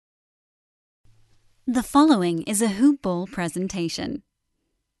The following is a Hoop Ball presentation.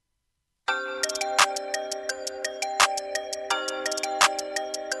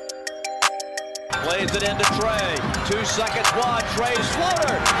 Plays it into Trey. 2 seconds wide. Trey's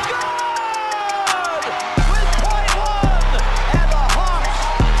floater. Good! With .1! And the Hawks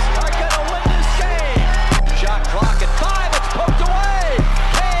are going to win this game. Shot clock at 5. It's poked away.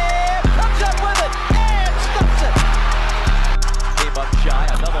 Cam comes up with it and stuffs it. Came up shy.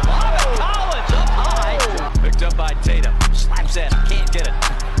 Another lob. And Collins up high. Picked up by Tatum. Slaps in. Can't get it.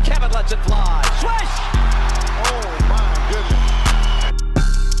 Kevin lets it fly. Swish! Oh, my goodness.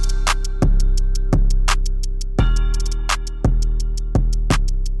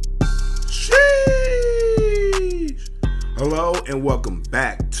 Hello and welcome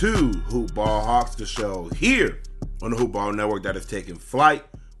back to Hoop Ball Hawks, the show here on the Hoop Ball Network that is taking flight.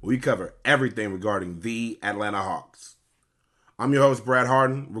 We cover everything regarding the Atlanta Hawks. I'm your host, Brad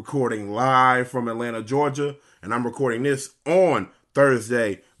Harden, recording live from Atlanta, Georgia, and I'm recording this on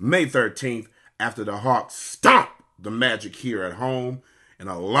Thursday, May 13th, after the Hawks stomp the Magic here at home, and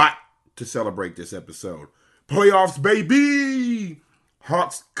a lot to celebrate this episode. Playoffs, baby!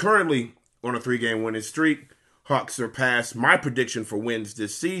 Hawks currently on a 3-game winning streak. Hawks surpassed my prediction for wins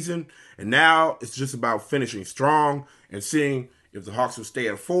this season, and now it's just about finishing strong and seeing if the Hawks will stay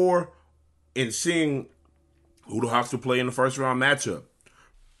at 4 and seeing who the Hawks will play in the first round matchup.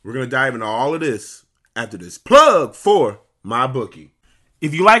 We're going to dive into all of this after this plug for my bookie.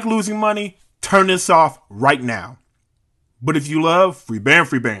 If you like losing money, turn this off right now. But if you love free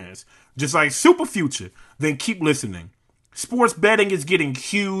bands, just like Super Future, then keep listening. Sports betting is getting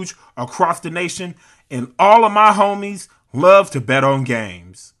huge across the nation, and all of my homies love to bet on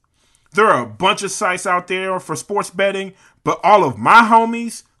games. There are a bunch of sites out there for sports betting, but all of my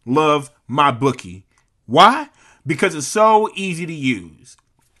homies love my bookie. Why? Because it's so easy to use.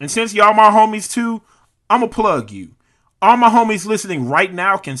 And since y'all my homies too, I'm going to plug you. All my homies listening right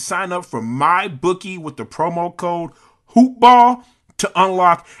now can sign up for my bookie with the promo code HOOPBALL to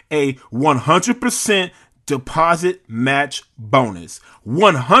unlock a 100% deposit match bonus.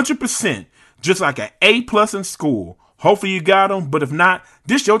 100%, just like an A+ in school. Hopefully you got them, but if not,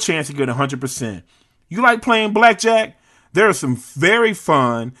 this your chance to get 100%. You like playing blackjack? There are some very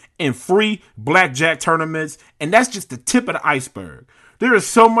fun and free blackjack tournaments, and that's just the tip of the iceberg. There is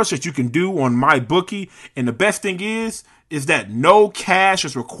so much that you can do on my bookie, and the best thing is that no cash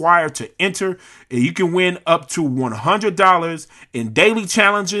is required to enter, and you can win up to $100 in daily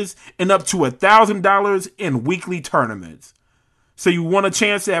challenges and up to $1,000 in weekly tournaments. So you want a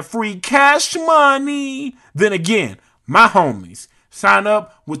chance at free cash money? Then again, my homies, sign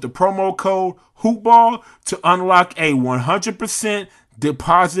up with the promo code HOOPBALL to unlock a 100%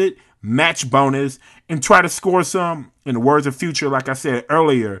 deposit match bonus and try to score some, in the words of Future, like I said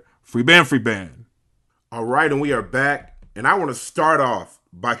earlier, free band. All right, and we are back, and I want to start off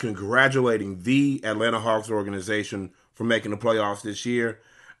by congratulating the Atlanta Hawks organization for making the playoffs this year.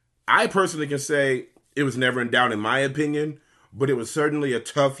 I personally can say it was never in doubt in my opinion, but it was certainly a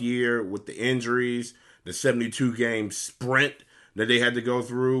tough year with the injuries, the 72-game sprint that they had to go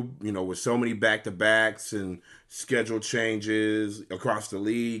through, with so many back-to-backs and schedule changes across the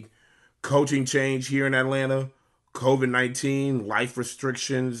league, coaching change here in Atlanta, COVID-19, life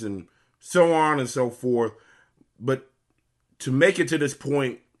restrictions, and so on and so forth. But to make it to this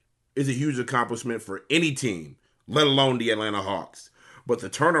point is a huge accomplishment for any team, let alone the Atlanta Hawks. But the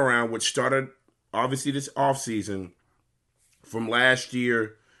turnaround, which started obviously this offseason, from last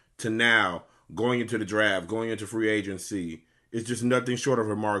year to now, going into the draft, going into free agency, is just nothing short of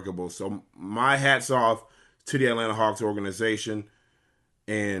remarkable. So my hat's off to the Atlanta Hawks organization.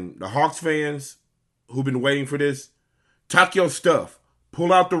 And the Hawks fans who've been waiting for this, tuck your stuff.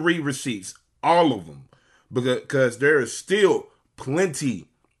 Pull out the receipts, all of them. Because there is still plenty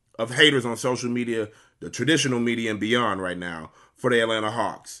of haters on social media, the traditional media and beyond right now, for the Atlanta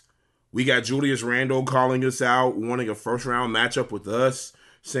Hawks. We got Julius Randle calling us out, wanting a first-round matchup with us,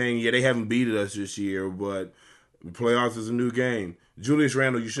 saying, yeah, they haven't beaten us this year, but the playoffs is a new game. Julius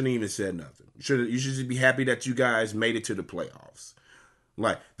Randle, you shouldn't even said nothing. You should just be happy that you guys made it to the playoffs.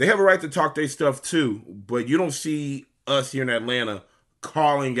 Like, they have a right to talk their stuff too, but you don't see us here in Atlanta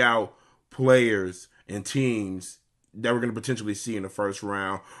calling out players and teams that we're going to potentially see in the first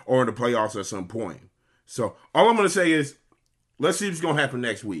round or in the playoffs at some point. So all I'm going to say is, let's see what's going to happen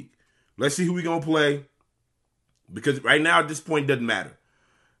next week. Let's see who we're going to play, because right now at this point it doesn't matter.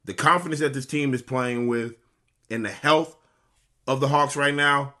 The confidence that this team is playing with and the health of the Hawks right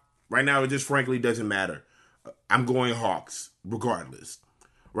now it just frankly doesn't matter. I'm going Hawks regardless.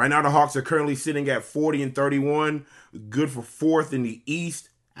 Right now the Hawks are currently sitting at 40-31, good for 4th in the East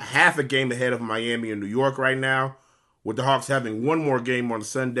a half a game ahead of Miami and New York right now, with the Hawks having one more game on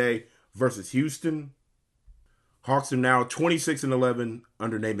Sunday versus Houston. Hawks are now 26-11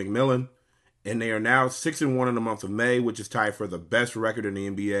 under Nate McMillan, and they are now 6-1 in the month of May, which is tied for the best record in the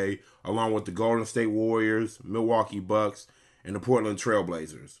NBA, along with the Golden State Warriors, Milwaukee Bucks, and the Portland Trail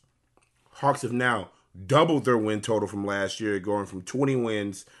Blazers. Hawks have now doubled their win total from last year, going from 20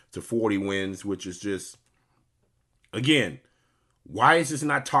 wins to 40 wins, which is just, again, why is this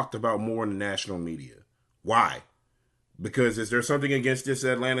not talked about more in the national media? Why? Because is there something against this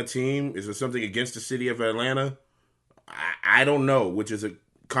Atlanta team? Is there something against the city of Atlanta? I don't know, which is a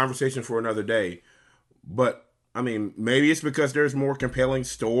conversation for another day. But, I mean, maybe it's because there's more compelling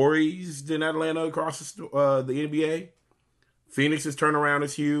stories than Atlanta across the NBA. Phoenix's turnaround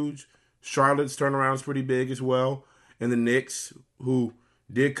is huge. Charlotte's turnaround is pretty big as well. And the Knicks, who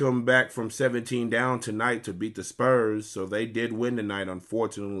did come back from 17 down tonight to beat the Spurs, so they did win tonight,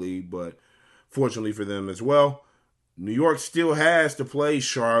 unfortunately, but fortunately for them as well. New York still has to play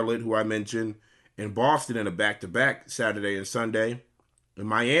Charlotte, who I mentioned, and Boston in a back-to-back Saturday and Sunday. And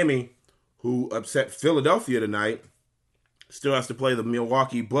Miami, who upset Philadelphia tonight, still has to play the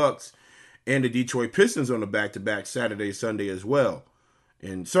Milwaukee Bucks and the Detroit Pistons on a back-to-back Saturday and Sunday as well.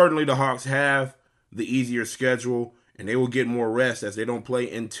 And certainly the Hawks have the easier schedule, and they will get more rest as they don't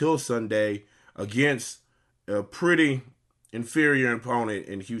play until Sunday against a pretty inferior opponent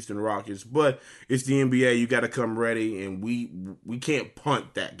in Houston Rockets. But it's the NBA. You got to come ready, and we can't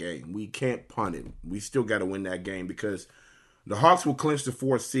punt that game. We can't punt it. We still got to win that game because the Hawks will clinch the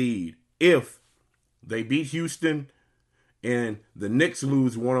 4th seed if they beat Houston and the Knicks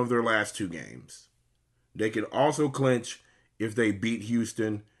lose one of their last 2 games. They could also clinch if they beat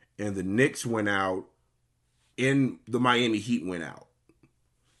Houston and the Knicks went out and the Miami Heat went out.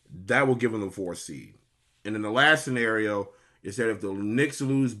 That will give them the 4th seed. And in the last scenario is that if the Knicks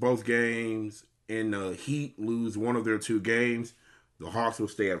lose both games and the Heat lose one of their 2 games, the Hawks will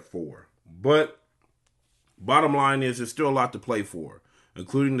stay at 4. But bottom line is there's still a lot to play for,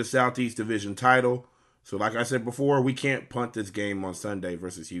 including the Southeast Division title. So like I said before, we can't punt this game on Sunday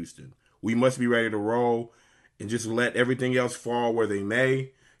versus Houston. We must be ready to roll and just let everything else fall where they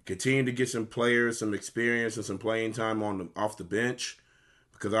may. Continue to get some players, some experience, and some playing time off the bench.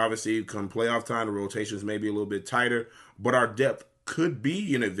 Because obviously, come playoff time, the rotations may be a little bit tighter. But our depth could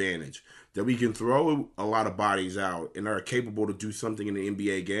be an advantage. That we can throw a lot of bodies out and are capable to do something in the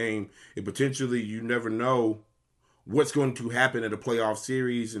NBA game. And potentially, you never know what's going to happen in a playoff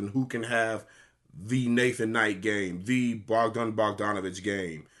series and who can have the Nathan Knight game, the Bogdan Bogdanovic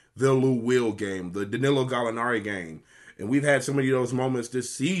game, the Lou Will game, the Danilo Gallinari game. And we've had so many of those moments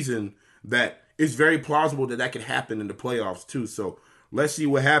this season that it's very plausible that that could happen in the playoffs too. So let's see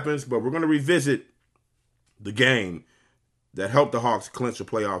what happens. But we're going to revisit the game that helped the Hawks clinch a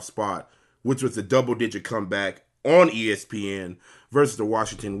playoff spot, which was the double-digit comeback on ESPN versus the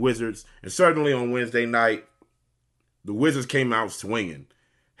Washington Wizards. And certainly on Wednesday night, the Wizards came out swinging,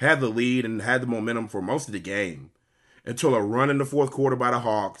 had the lead and had the momentum for most of the game until a run in the 4th quarter by the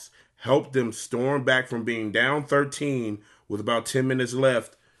Hawks helped them storm back from being down 13 with about 10 minutes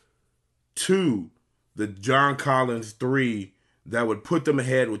left to the John Collins 3 that would put them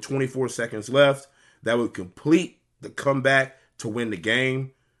ahead with 24 seconds left. That would complete the comeback to win the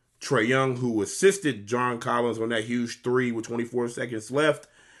game. Trae Young, who assisted John Collins on that huge 3 with 24 seconds left,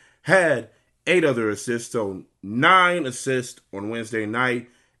 had 8 other assists, so 9 assists on Wednesday night,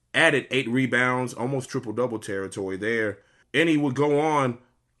 added 8 rebounds, almost triple-double territory there. And he would go on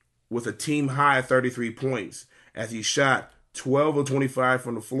with a team-high 33 points as he shot 12 of 25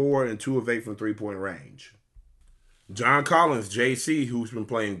 from the floor and 2 of 8 from three-point range. John Collins, JC, who's been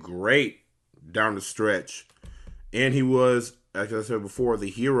playing great down the stretch, and he was, as I said before, the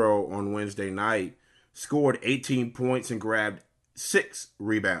hero on Wednesday night, scored 18 points and grabbed 6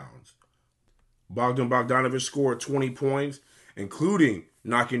 rebounds. Bogdan Bogdanovic scored 20 points, including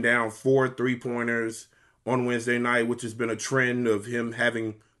knocking down 4 3-pointers on Wednesday night, which has been a trend of him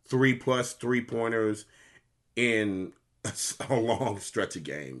having 3+ three-pointers in a long stretch of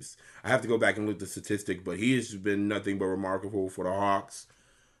games. I have to go back and look at the statistic, but he has been nothing but remarkable for the Hawks.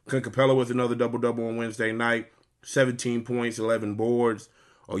 Clint Capella with another double-double on Wednesday night, 17 points, 11 boards.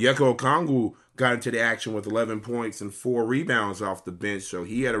 Onyeka Okongwu got into the action with 11 points and 4 rebounds off the bench, so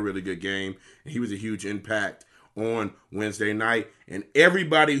he had a really good game. He was a huge impact on Wednesday night. And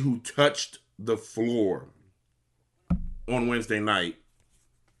everybody who touched the floor on Wednesday night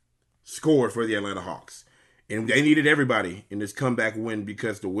scored for the Atlanta Hawks. And they needed everybody in this comeback win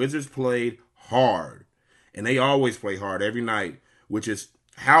because the Wizards played hard. And they always play hard every night, which is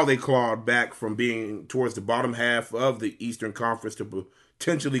how they clawed back from being towards the bottom half of the Eastern Conference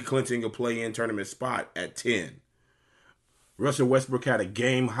potentially clinching a play-in tournament spot at 10. Russell Westbrook had a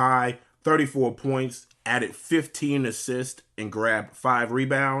game-high 34 points, added 15 assists, and grabbed 5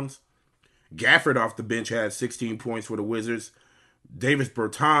 rebounds. Gafford off the bench had 16 points for the Wizards. Davis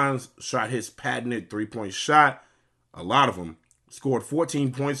Bertans shot his patented three-point shot, a lot of them. Scored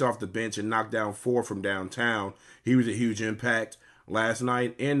 14 points off the bench and knocked down 4 from downtown. He was a huge impact last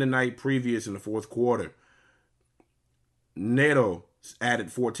night and the night previous in the fourth quarter. Neto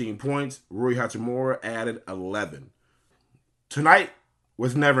added 14 points. Rui Hachimura added 11. Tonight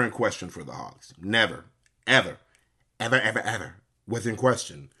was never in question for the Hawks. Never. Ever was in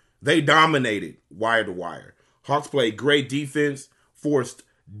question. They dominated wire to wire. Hawks played great defense, forced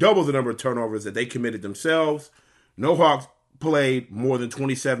double the number of turnovers that they committed themselves. No Hawks played more than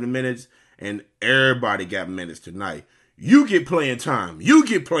 27 minutes, and everybody got minutes tonight. You get playing time.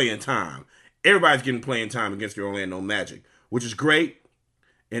 Everybody's getting playing time against the Orlando Magic, which is great.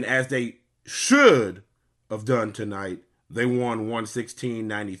 And as they should have done tonight, they won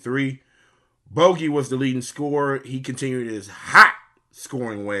 116-93. Bogey was the leading scorer. He continued his hot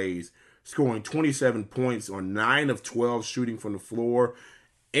scoring ways, scoring 27 points on 9 of 12 shooting from the floor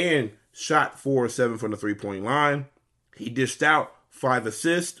and shot 4 of 7 from the three-point line. He dished out 5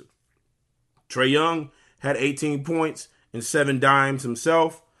 assists. Trae Young had 18 points and 7 dimes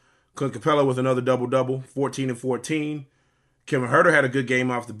himself. Clint Capella with another double-double, 14 and 14. Kevin Huerter had a good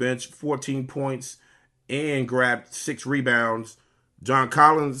game off the bench, 14 points and grabbed 6 rebounds. John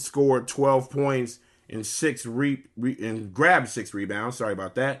Collins scored 12 points and grabbed 6 rebounds. Sorry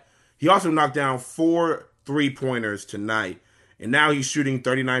about that. He also knocked down 4 3-pointers tonight. And now he's shooting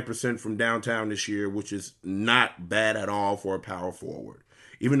 39% from downtown this year, which is not bad at all for a power forward.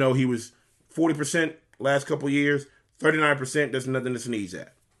 Even though he was 40% last couple years, 39%, there's nothing to sneeze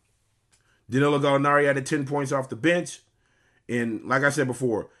at. Danilo Gallinari added 10 points off the bench. And like I said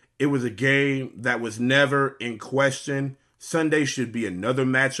before, it was a game that was never in question. Sunday should be another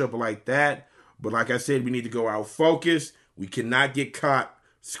matchup like that. But like I said, we need to go out focused. We cannot get caught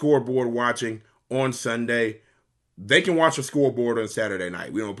scoreboard watching on Sunday. They can watch a scoreboard on Saturday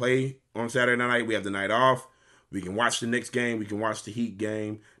night. We don't play on Saturday night. We have the night off. We can watch the Knicks game. We can watch the Heat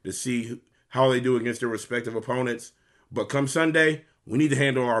game to see how they do against their respective opponents. But come Sunday, we need to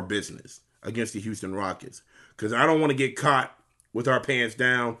handle our business against the Houston Rockets. Because I don't want to get caught with our pants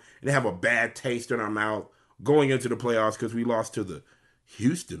down and have a bad taste in our mouth going into the playoffs because we lost to the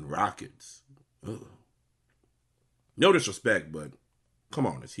Houston Rockets. Ugh. No disrespect, but come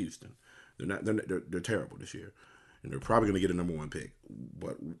on, it's Houston. They're terrible this year. And they're probably going to get a number 1 pick.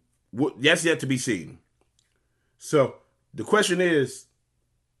 But that's yet to be seen. So the question is,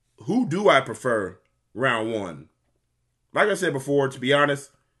 who do I prefer round 1? Like I said before, to be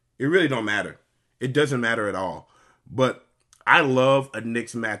honest, it really don't matter. It doesn't matter at all. But I love a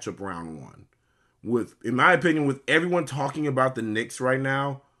Knicks matchup round 1. In my opinion, with everyone talking about the Knicks right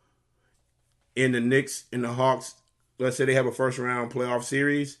now, and the Knicks and the Hawks, let's say they have a first round playoff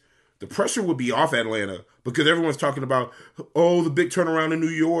series, the pressure would be off Atlanta because everyone's talking about, the big turnaround in New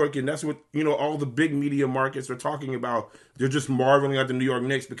York. And that's what, all the big media markets are talking about. They're just marveling at the New York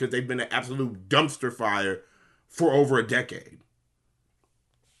Knicks because they've been an absolute dumpster fire for over a decade.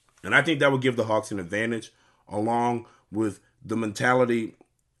 And I think that would give the Hawks an advantage along with the mentality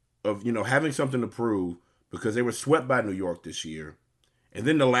of, having something to prove because they were swept by New York this year. And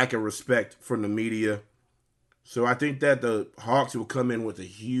then the lack of respect from the media. So I think that the Hawks will come in with a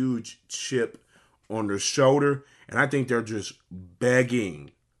huge chip on their shoulder. And I think they're just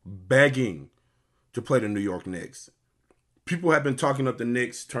begging to play the New York Knicks. People have been talking up the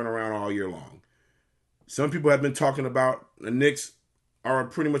Knicks turnaround all year long. Some people have been talking about the Knicks are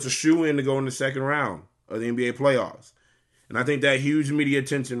pretty much a shoo-in to go in the second round of the NBA playoffs. And I think that huge media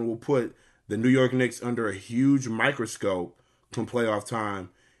attention will put the New York Knicks under a huge microscope come playoff time.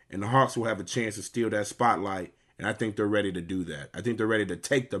 And the Hawks will have a chance to steal that spotlight. And I think they're ready to do that. I think they're ready to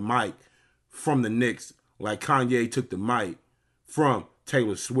take the mic from the Knicks like Kanye took the mic from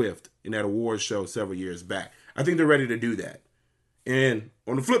Taylor Swift in that awards show several years back. I think they're ready to do that. And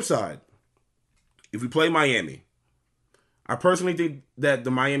on the flip side, if we play Miami, I personally think that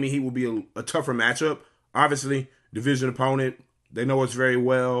the Miami Heat will be a tougher matchup. Obviously, division opponent. They know us very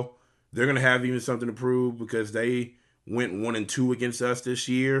well. They're going to have even something to prove because they went 1-2 against us this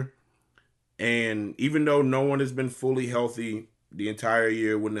year. And even though no one has been fully healthy the entire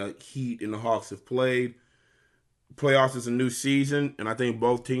year when the Heat and the Hawks have played, playoffs is a new season. And I think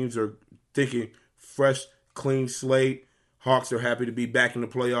both teams are thinking fresh, clean slate. Hawks are happy to be back in the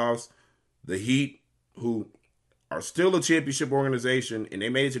playoffs. The Heat, who are still a championship organization, and they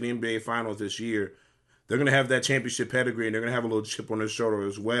made it to the NBA Finals this year, they're going to have that championship pedigree and they're going to have a little chip on their shoulder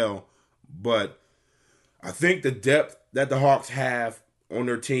as well. But I think the depth that the Hawks have on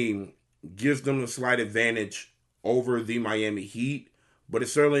their team gives them a slight advantage over the Miami Heat. But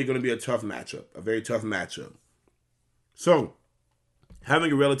it's certainly going to be a tough matchup, a very tough matchup. So,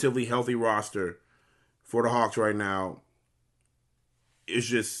 having a relatively healthy roster for the Hawks right now is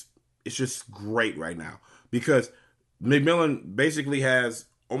just great right now. Because McMillan basically has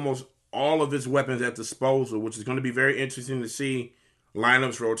almost all of his weapons at disposal, which is going to be very interesting to see.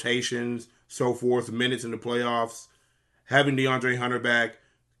 Lineups, rotations, so forth, minutes in the playoffs. Having DeAndre Hunter back,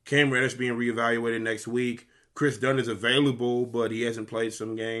 Cam Reddish being reevaluated next week. Chris Dunn is available, but he hasn't played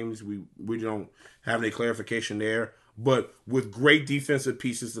some games. We don't have any clarification there. But with great defensive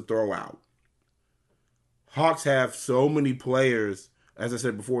pieces to throw out. Hawks have so many players, as I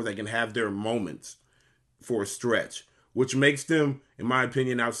said before, that can have their moments for a stretch, which makes them, in my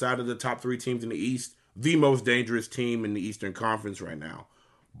opinion, outside of the top 3 teams in the East, the most dangerous team in the Eastern Conference right now.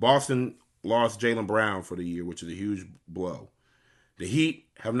 Boston lost Jaylen Brown for the year, which is a huge blow. The Heat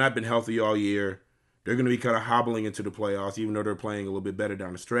have not been healthy all year. They're going to be kind of hobbling into the playoffs, even though they're playing a little bit better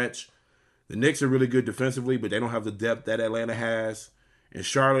down the stretch. The Knicks are really good defensively, but they don't have the depth that Atlanta has. And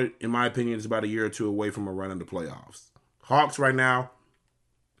Charlotte, in my opinion, is about a year or two away from a run in the playoffs. Hawks right now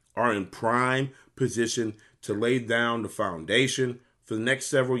are in prime position to lay down the foundation for the next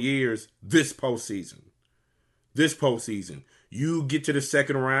several years this postseason. This postseason. You get to the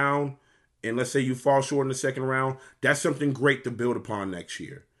second round, and let's say you fall short in the second round, that's something great to build upon next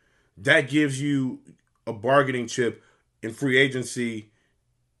year. That gives you a bargaining chip in free agency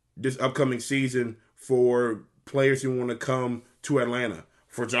this upcoming season for players who want to come to Atlanta.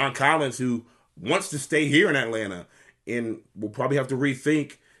 For John Collins, who wants to stay here in Atlanta and will probably have to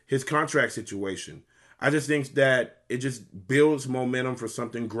rethink his contract situation. I just think that it just builds momentum for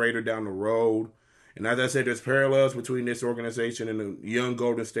something greater down the road. And as I said, there's parallels between this organization and the young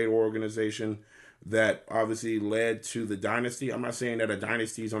Golden State organization that obviously led to the dynasty. I'm not saying that a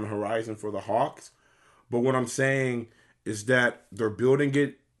dynasty is on the horizon for the Hawks, but what I'm saying is that they're building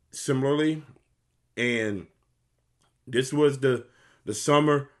it similarly. And this was the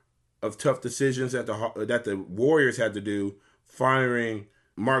summer of tough decisions that the Warriors had to do, firing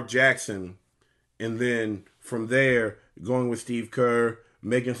Mark Jackson, and then from there going with Steve Kerr,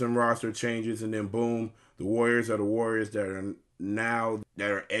 making some roster changes, and then boom, the Warriors are the Warriors that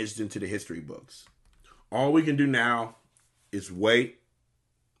are edged into the history books. All we can do now is wait,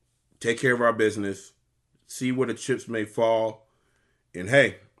 take care of our business, see where the chips may fall, and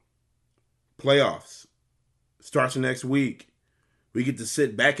hey, playoffs starts next week. We get to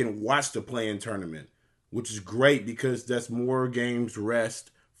sit back and watch the play-in tournament, which is great because that's more games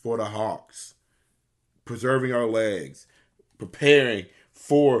rest for the Hawks. Preserving our legs, preparing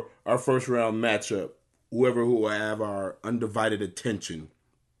for our first round matchup, whoever who will have our undivided attention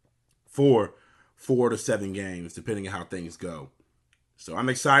for 4 to 7 games, depending on how things go. So I'm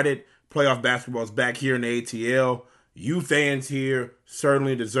excited. Playoff basketball is back here in the ATL. You fans here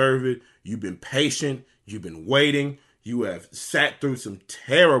certainly deserve it. You've been patient. You've been waiting. You have sat through some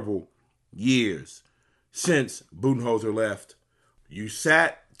terrible years since Budenholzer left. You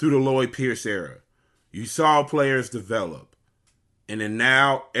sat through the Lloyd Pierce era. You saw players develop. And then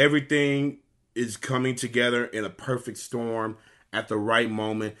now everything is coming together in a perfect storm at the right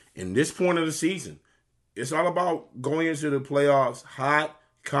moment. In this point of the season, it's all about going into the playoffs hot,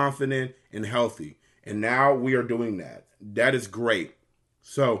 confident, and healthy. And now we are doing that. That is great.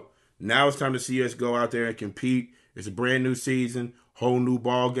 So now it's time to see us go out there and compete. It's a brand new season, whole new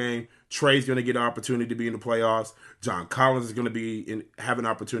ball game. Trey's going to get an opportunity to be in the playoffs. John Collins is going to have an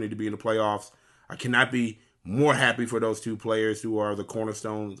opportunity to be in the playoffs. I cannot be more happy for those two players who are the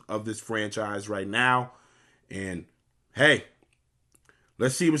cornerstones of this franchise right now. And hey,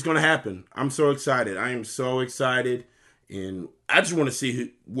 let's see what's going to happen. I'm so excited. I am so excited. And I just want to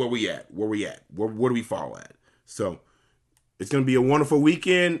see where we at. Where do we fall at? So it's going to be a wonderful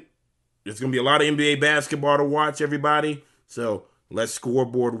weekend. There's going to be a lot of NBA basketball to watch, everybody. So let's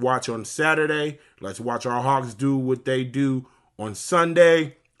scoreboard watch on Saturday. Let's watch our Hawks do what they do on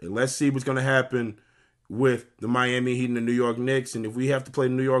Sunday. And let's see what's going to happen with the Miami Heat and the New York Knicks. And if we have to play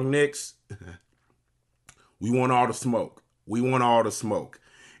the New York Knicks, we want all the smoke. We want all the smoke.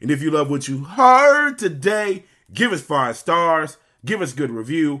 And if you love what you heard today, give us 5 stars. Give us a good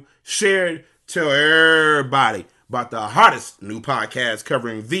review. Share it. Tell everybody about the hottest new podcast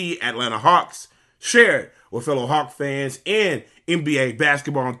covering the Atlanta Hawks. Share it with fellow Hawk fans and NBA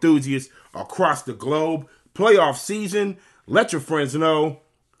basketball enthusiasts across the globe. Playoff season. Let your friends know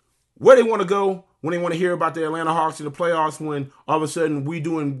where they want to go, when they want to hear about the Atlanta Hawks in the playoffs, when all of a sudden we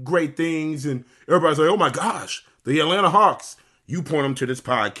doing great things and everybody's like, oh my gosh, the Atlanta Hawks. You point them to this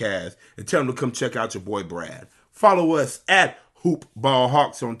podcast and tell them to come check out your boy Brad. Follow us at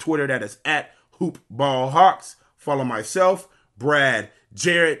HoopBallHawks on Twitter. That is at HoopBallHawks. Follow myself, Brad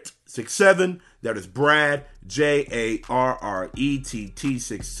Jarrett67. That is Brad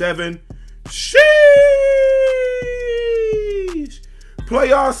JARRETT67. Sheesh!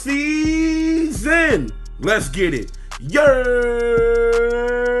 Playoff season. Let's get it. Yeah!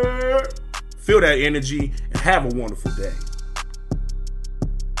 Feel that energy and have a wonderful day.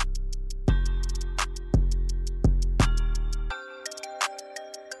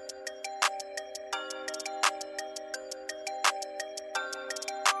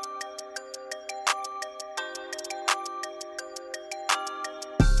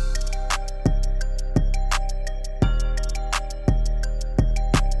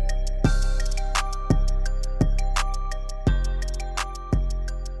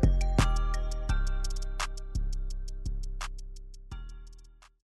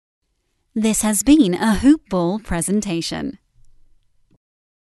 This has been a Hoop Ball presentation.